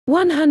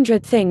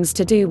100 things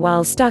to do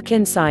while stuck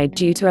inside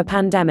due to a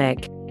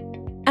pandemic.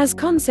 As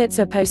concerts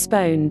are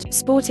postponed,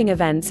 sporting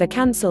events are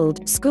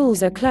cancelled,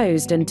 schools are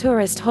closed and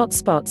tourist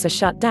hotspots are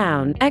shut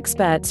down,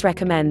 experts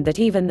recommend that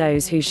even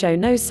those who show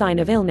no sign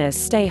of illness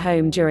stay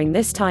home during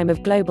this time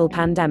of global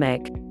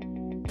pandemic.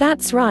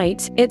 That's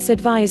right, it's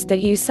advised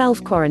that you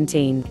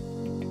self-quarantine.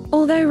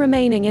 Although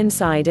remaining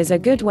inside is a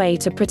good way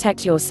to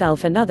protect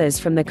yourself and others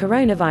from the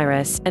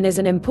coronavirus, and is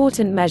an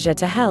important measure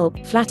to help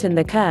flatten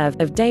the curve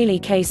of daily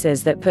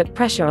cases that put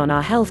pressure on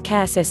our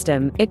healthcare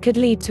system, it could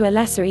lead to a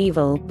lesser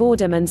evil,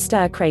 boredom and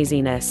stir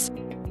craziness.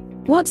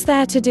 What's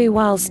there to do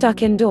while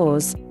stuck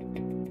indoors?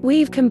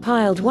 We've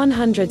compiled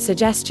 100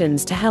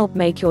 suggestions to help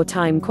make your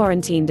time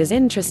quarantined as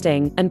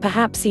interesting, and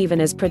perhaps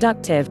even as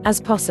productive, as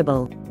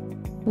possible.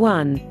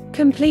 1.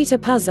 Complete a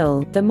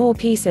puzzle, the more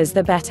pieces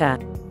the better.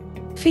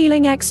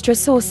 Feeling extra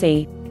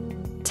saucy?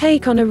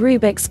 Take on a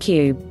Rubik's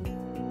Cube.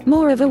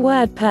 More of a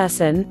word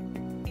person?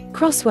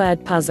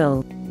 Crossword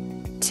puzzle.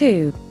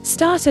 2.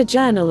 Start a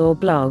journal or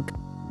blog.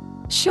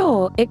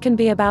 Sure, it can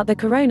be about the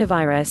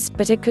coronavirus,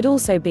 but it could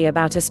also be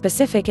about a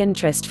specific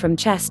interest from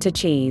chess to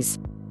cheese.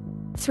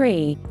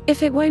 3.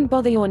 If it won't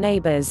bother your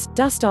neighbors,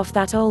 dust off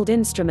that old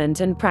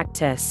instrument and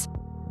practice.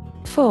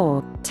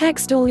 4.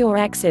 Text all your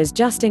exes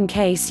just in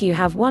case you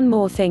have one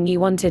more thing you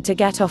wanted to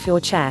get off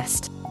your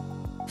chest.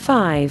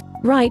 5.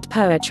 Write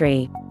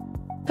poetry.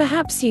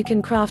 Perhaps you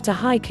can craft a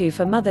haiku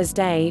for Mother's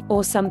Day,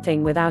 or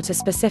something without a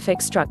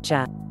specific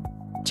structure.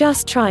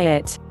 Just try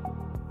it.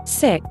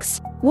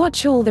 6.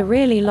 Watch all the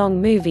really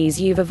long movies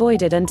you've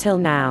avoided until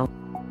now.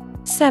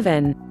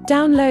 7.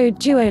 Download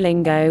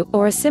Duolingo,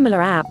 or a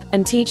similar app,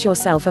 and teach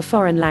yourself a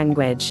foreign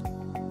language.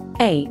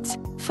 8.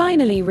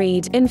 Finally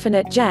read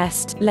Infinite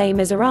Jest, Les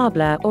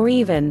Miserables, or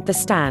even The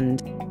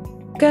Stand.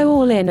 Go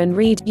all in and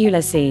read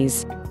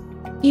Ulysses.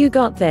 You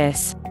got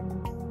this.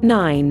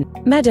 9.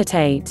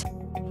 Meditate.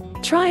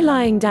 Try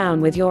lying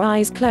down with your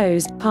eyes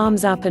closed,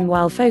 palms up and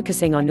while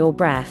focusing on your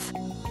breath.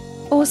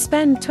 Or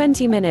spend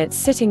 20 minutes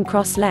sitting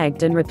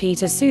cross-legged and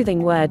repeat a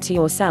soothing word to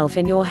yourself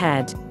in your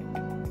head.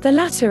 The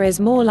latter is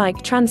more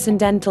like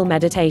transcendental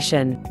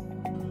meditation.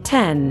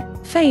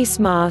 10. Face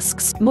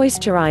masks,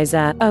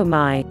 moisturizer, oh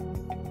my.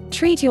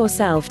 Treat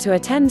yourself to a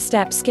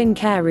 10-step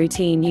skincare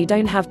routine you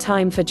don't have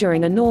time for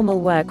during a normal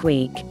work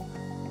week.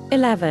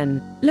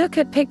 11. Look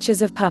at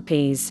pictures of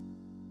puppies.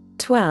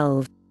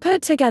 12.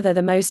 Put together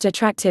the most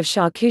attractive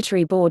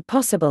charcuterie board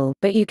possible,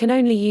 but you can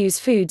only use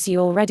foods you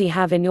already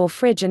have in your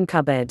fridge and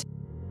cupboard.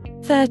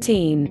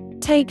 13.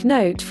 Take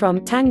note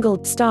from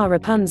Tangled star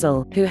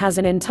Rapunzel, who has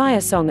an entire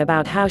song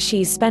about how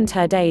she's spent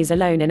her days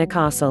alone in a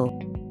castle.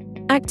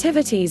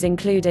 Activities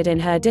included in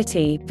her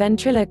ditty,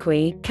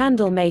 ventriloquy,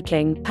 candle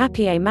making,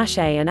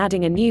 papier-mâché and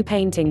adding a new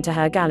painting to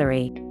her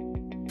gallery.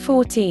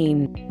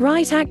 14.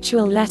 Write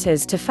actual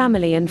letters to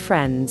family and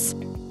friends.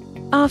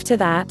 After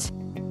that,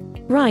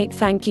 write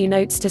thank you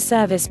notes to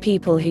service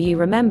people who you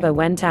remember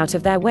went out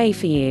of their way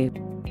for you.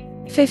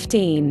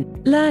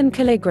 15. Learn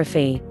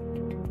calligraphy.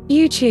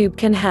 YouTube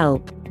can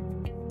help.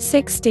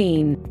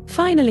 16.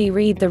 Finally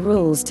read the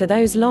rules to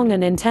those long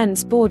and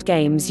intense board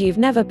games you've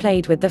never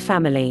played with the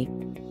family.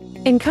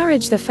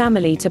 Encourage the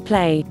family to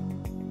play.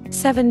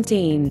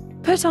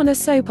 17. Put on a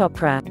soap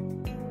opera.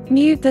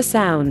 Mute the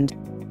sound.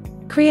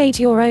 Create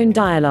your own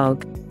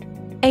dialogue.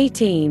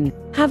 18.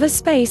 Have a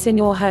space in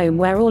your home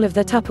where all of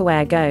the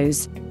Tupperware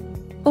goes.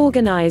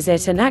 Organize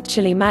it and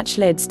actually match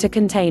lids to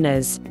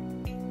containers.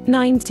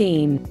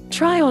 19.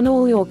 Try on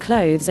all your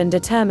clothes and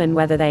determine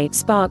whether they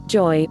spark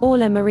joy or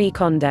la Marie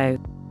Kondo.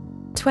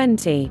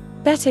 20.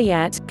 Better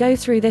yet, go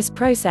through this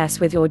process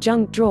with your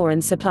junk drawer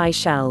and supply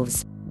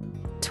shelves.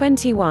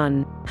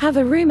 21. Have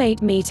a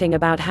roommate meeting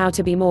about how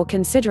to be more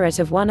considerate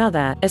of one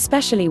another,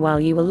 especially while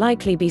you will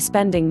likely be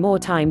spending more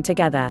time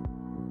together.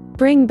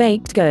 Bring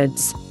baked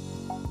goods.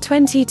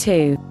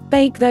 22.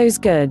 Bake those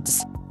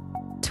goods.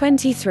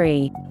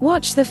 23.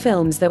 Watch the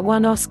films that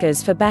won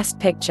Oscars for Best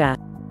Picture.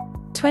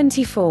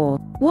 24.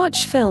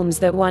 Watch films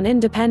that won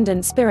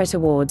Independent Spirit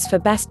Awards for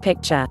Best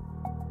Picture.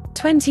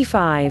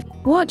 25.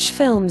 Watch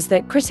films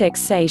that critics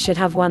say should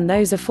have won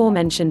those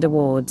aforementioned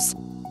awards.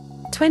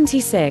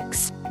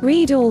 26.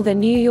 Read all the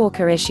New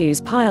Yorker issues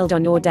piled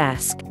on your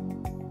desk.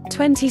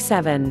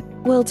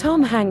 27. Will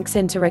Tom Hanks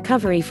into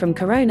recovery from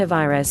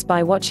coronavirus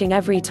by watching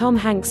every Tom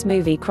Hanks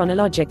movie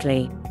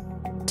chronologically.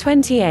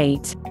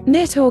 28.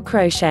 Knit or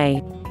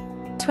crochet.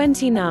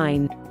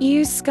 29.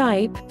 Use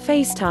Skype,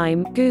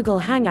 FaceTime, Google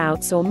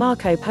Hangouts or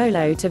Marco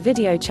Polo to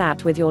video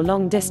chat with your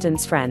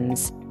long-distance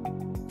friends.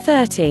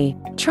 30.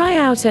 Try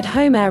out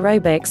at-home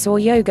aerobics or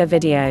yoga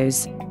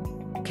videos.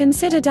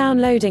 Consider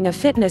downloading a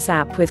fitness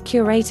app with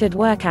curated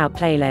workout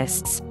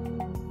playlists.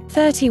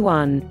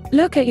 31.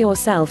 Look at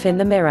yourself in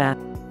the mirror.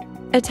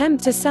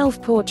 Attempt a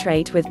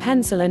self-portrait with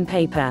pencil and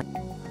paper.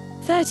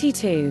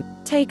 32.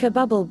 Take a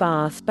bubble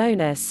bath.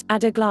 Bonus,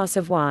 add a glass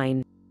of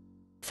wine.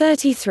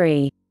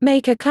 33.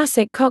 Make a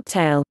classic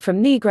cocktail,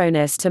 from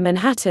Negronis to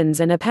Manhattans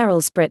and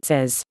Aperol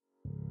spritzes.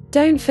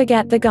 Don't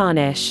forget the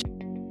garnish.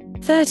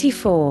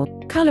 34.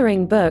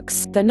 Coloring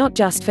books, they're not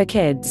just for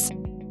kids.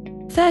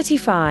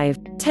 35.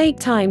 Take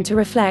time to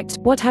reflect.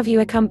 What have you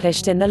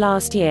accomplished in the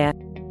last year?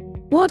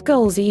 What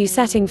goals are you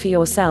setting for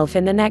yourself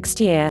in the next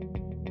year?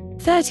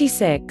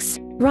 36.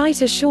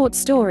 Write a short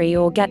story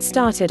or get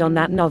started on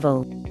that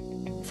novel.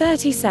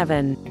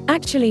 37.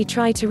 Actually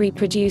try to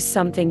reproduce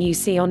something you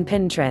see on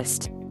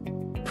Pinterest.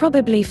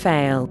 Probably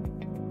fail.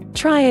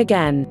 Try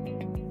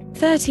again.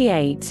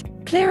 38.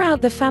 Clear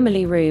out the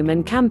family room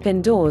and camp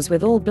indoors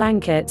with all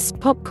blankets,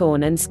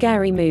 popcorn and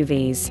scary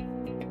movies.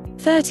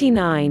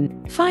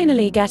 39.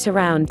 Finally get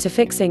around to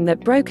fixing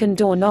that broken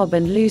doorknob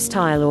and loose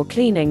tile or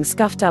cleaning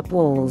scuffed up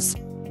walls.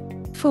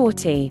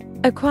 40.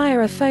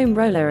 Acquire a foam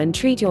roller and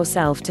treat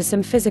yourself to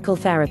some physical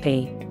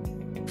therapy.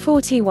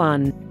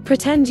 41.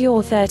 Pretend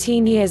you're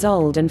 13 years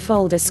old and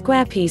fold a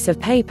square piece of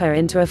paper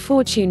into a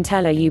fortune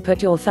teller you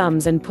put your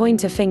thumbs and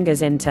pointer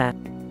fingers into.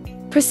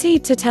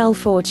 Proceed to tell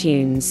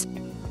fortunes.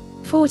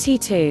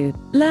 42.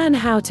 Learn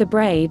how to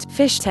braid,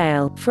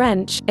 fishtail,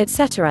 French,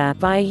 etc.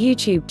 via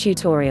YouTube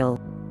tutorial.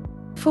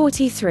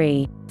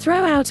 43.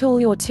 Throw out all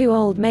your too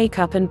old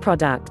makeup and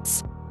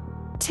products.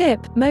 Tip: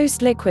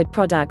 most liquid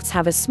products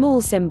have a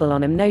small symbol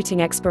on them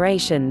noting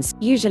expirations,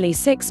 usually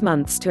 6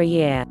 months to a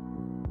year.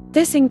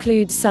 This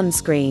includes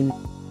sunscreen.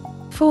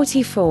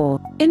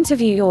 44.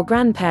 Interview your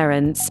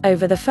grandparents,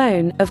 over the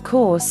phone, of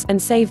course, and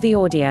save the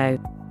audio.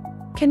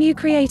 Can you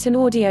create an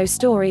audio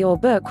story or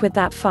book with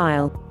that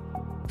file?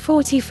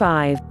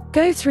 45.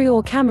 Go through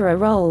your camera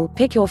roll,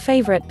 pick your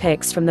favorite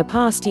pics from the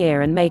past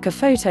year and make a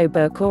photo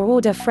book or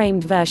order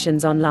framed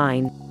versions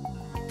online.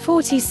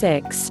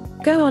 46.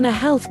 Go on a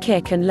health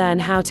kick and learn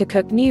how to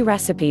cook new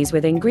recipes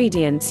with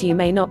ingredients you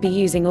may not be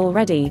using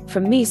already,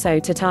 from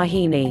miso to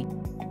tahini.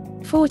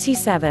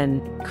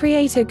 47.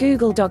 Create a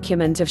Google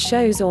document of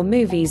shows or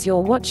movies you're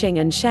watching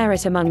and share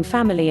it among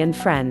family and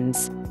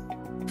friends.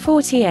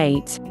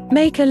 48.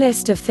 Make a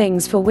list of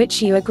things for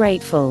which you are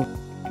grateful.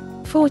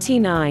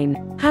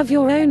 49. Have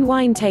your own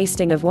wine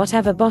tasting of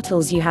whatever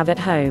bottles you have at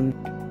home.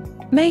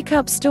 Make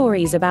up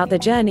stories about the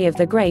journey of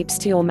the grapes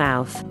to your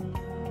mouth.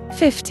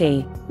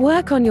 50.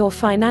 Work on your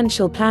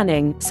financial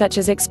planning, such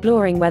as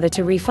exploring whether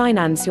to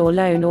refinance your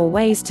loan or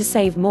ways to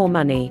save more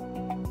money.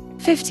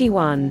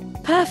 51.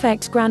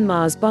 Perfect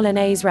grandma's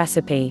bolognese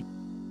recipe.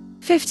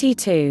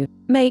 52.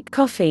 Make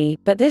coffee,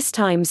 but this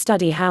time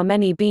study how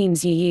many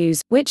beans you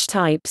use, which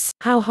types,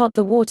 how hot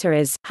the water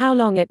is, how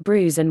long it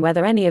brews and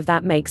whether any of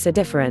that makes a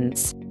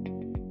difference.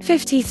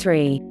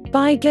 53.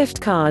 Buy gift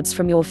cards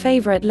from your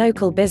favorite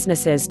local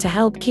businesses to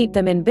help keep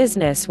them in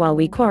business while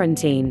we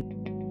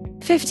quarantine.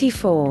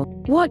 54.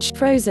 Watch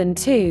Frozen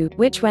 2,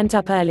 which went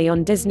up early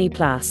on Disney+.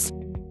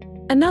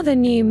 Another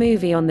new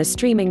movie on the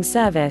streaming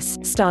service,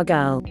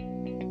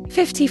 Stargirl.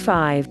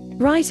 55.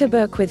 Write a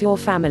book with your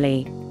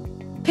family.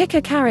 Pick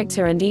a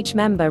character and each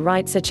member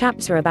writes a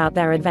chapter about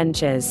their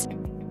adventures.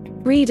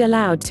 Read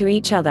aloud to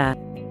each other.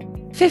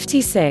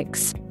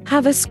 56.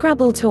 Have a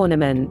Scrabble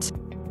tournament.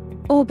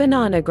 Or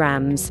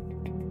bananagrams.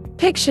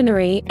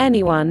 Pictionary,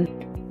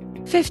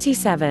 anyone?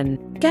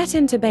 57. Get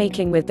into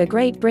baking with the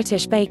Great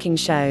British Baking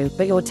Show,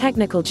 but your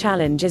technical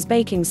challenge is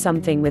baking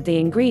something with the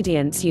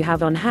ingredients you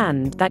have on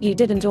hand that you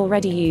didn't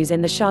already use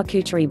in the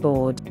charcuterie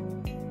board.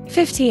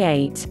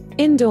 58.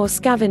 Indoor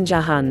scavenger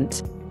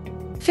hunt.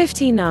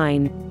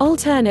 59.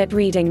 Alternate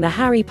reading the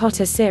Harry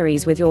Potter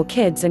series with your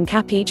kids and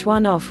cap each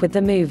one off with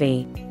the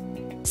movie.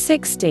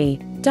 60.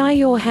 Dye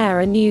your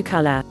hair a new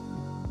color.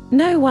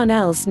 No one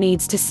else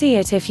needs to see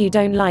it if you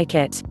don't like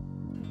it.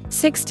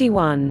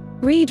 61.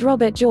 Read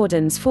Robert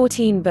Jordan's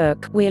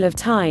 14-book, Wheel of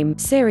Time,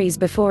 series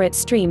before it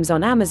streams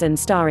on Amazon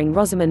starring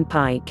Rosamund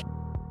Pike.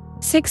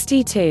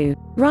 62.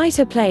 Write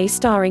a play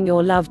starring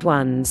your loved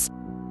ones.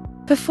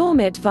 Perform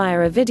it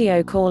via a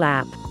video call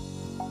app.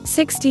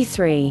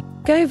 63.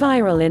 Go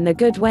viral in the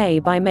good way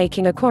by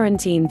making a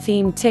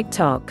quarantine-themed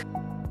TikTok.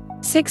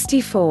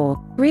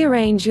 64.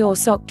 Rearrange your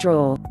sock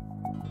drawer.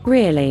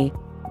 Really?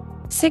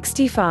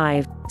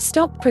 65.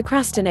 Stop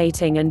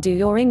procrastinating and do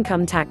your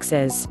income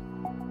taxes.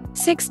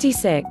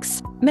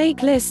 66.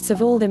 Make lists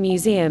of all the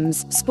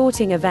museums,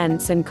 sporting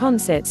events and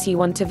concerts you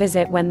want to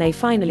visit when they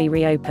finally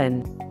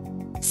reopen.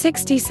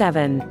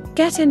 67.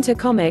 Get into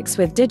comics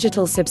with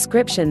digital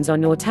subscriptions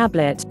on your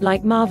tablet,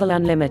 like Marvel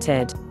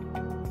Unlimited.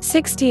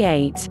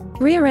 68.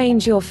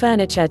 Rearrange your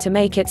furniture to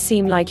make it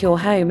seem like your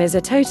home is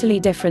a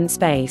totally different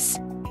space.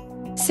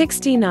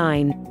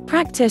 69.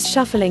 Practice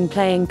shuffling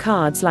playing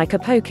cards like a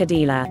poker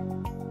dealer.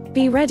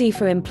 Be ready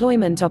for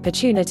employment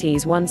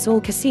opportunities once all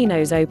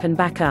casinos open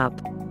back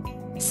up.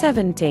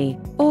 70.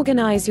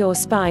 Organize your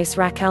spice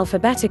rack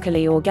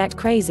alphabetically or get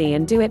crazy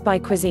and do it by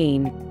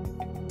cuisine.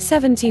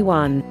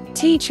 71.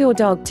 Teach your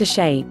dog to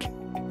shake.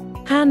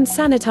 Hand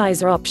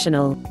sanitizer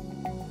optional.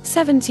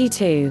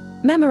 72.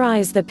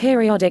 Memorize the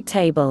periodic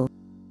table.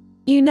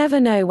 You never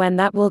know when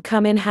that will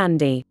come in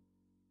handy.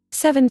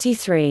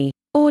 73.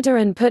 Order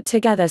and put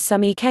together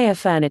some IKEA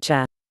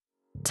furniture.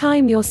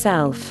 Time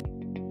yourself.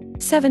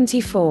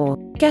 74.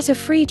 Get a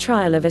free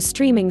trial of a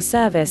streaming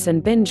service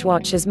and binge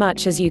watch as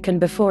much as you can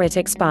before it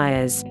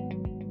expires.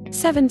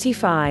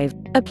 75.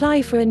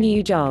 Apply for a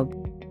new job.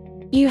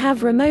 You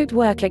have remote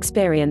work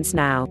experience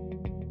now.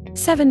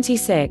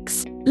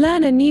 76.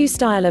 Learn a new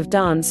style of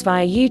dance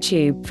via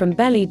YouTube, from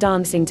belly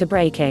dancing to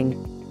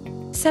breaking.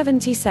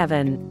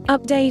 77.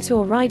 Update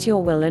or write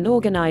your will and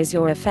organize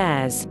your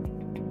affairs.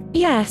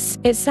 Yes,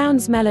 it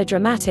sounds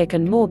melodramatic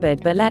and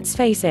morbid, but let's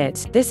face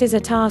it, this is a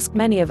task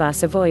many of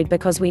us avoid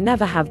because we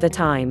never have the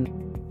time.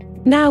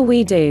 Now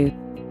we do.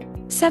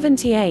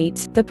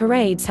 78. The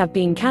parades have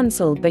been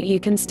cancelled, but you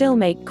can still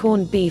make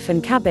corned beef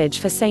and cabbage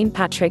for St.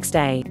 Patrick's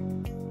Day.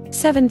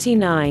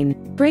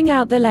 79. Bring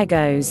out the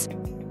Legos.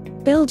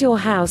 Build your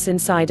house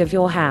inside of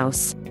your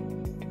house.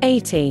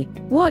 80.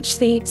 Watch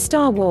the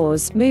Star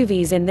Wars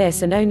movies in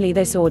this and only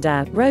this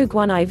order: Rogue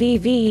One,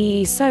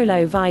 IVVEE,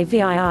 Solo,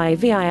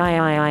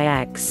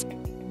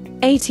 VIVIIIVIIIX.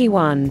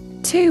 81.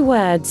 2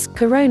 words: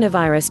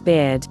 coronavirus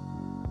beard.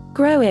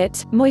 Grow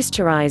it,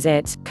 moisturize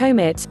it, comb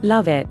it,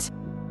 love it.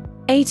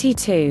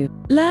 82.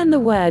 Learn the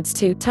words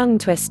to tongue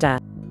twister.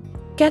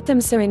 Get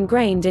them so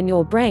ingrained in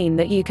your brain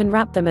that you can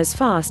rap them as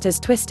fast as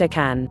Twister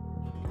can.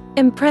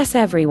 Impress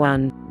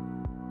everyone.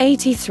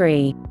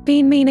 83.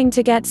 Been meaning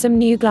to get some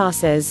new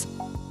glasses?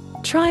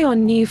 Try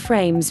on new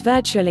frames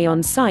virtually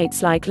on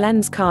sites like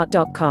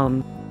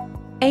lenscart.com.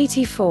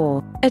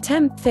 84.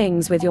 Attempt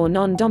things with your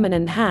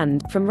non-dominant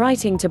hand, from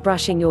writing to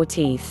brushing your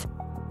teeth.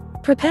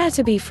 Prepare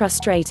to be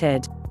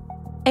frustrated.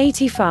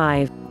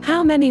 85.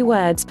 How many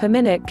words per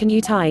minute can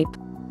you type?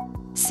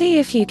 See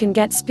if you can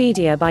get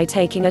speedier by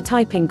taking a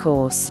typing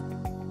course.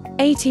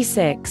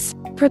 86.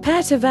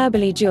 Prepare to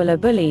verbally duel a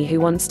bully who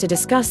wants to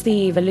discuss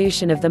the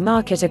evolution of the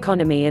market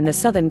economy in the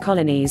southern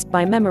colonies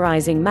by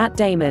memorizing Matt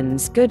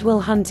Damon's Good Will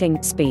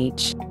Hunting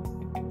speech.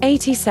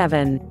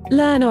 87.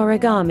 Learn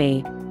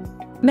origami.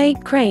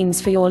 Make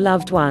cranes for your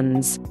loved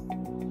ones.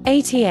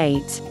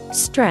 88.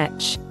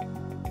 Stretch.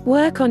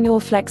 Work on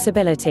your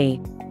flexibility.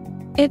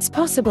 It's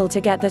possible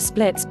to get the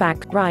splits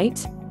back,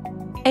 right?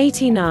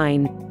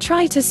 89.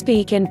 Try to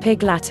speak in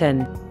Pig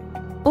Latin.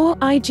 Or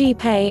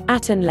IGP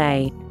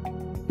Atenlay.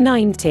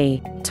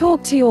 90.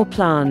 Talk to your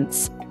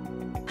plants.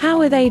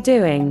 How are they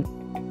doing?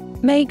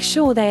 Make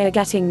sure they are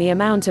getting the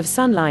amount of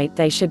sunlight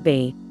they should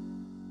be.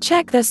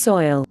 Check the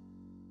soil.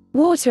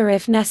 Water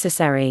if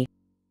necessary.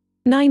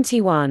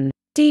 91.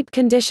 Deep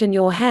condition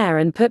your hair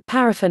and put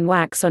paraffin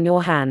wax on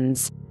your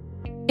hands.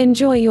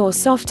 Enjoy your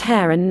soft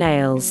hair and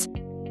nails.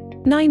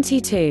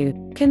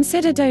 92.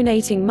 Consider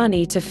donating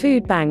money to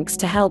food banks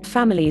to help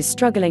families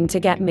struggling to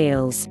get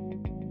meals.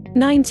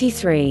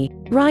 93.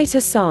 Write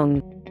a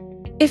song.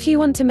 If you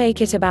want to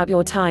make it about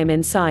your time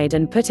inside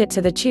and put it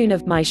to the tune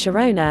of My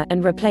Sharona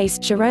and replace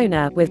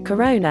Sharona with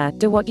Corona,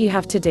 do what you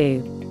have to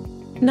do.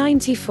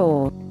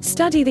 94.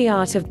 Study the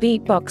art of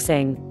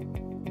beatboxing.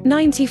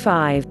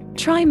 95.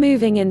 Try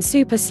moving in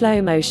super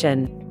slow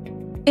motion.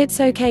 It's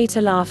okay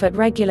to laugh at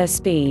regular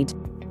speed.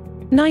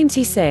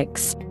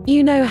 96.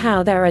 You know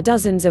how there are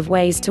dozens of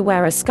ways to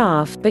wear a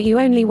scarf, but you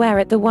only wear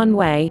it the one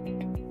way?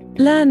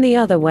 Learn the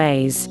other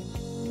ways.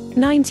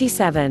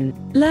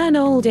 97. Learn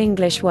Old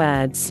English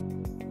words.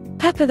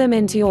 Pepper them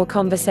into your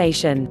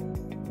conversation.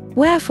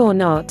 Wherefore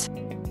not?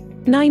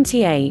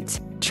 98.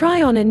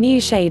 Try on a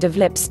new shade of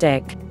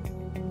lipstick.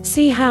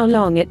 See how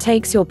long it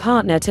takes your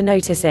partner to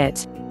notice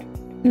it.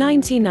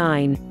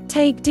 99.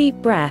 Take deep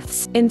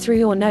breaths, in through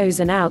your nose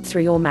and out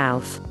through your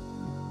mouth.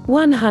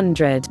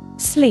 100.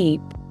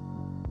 Sleep.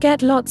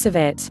 Get lots of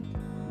it.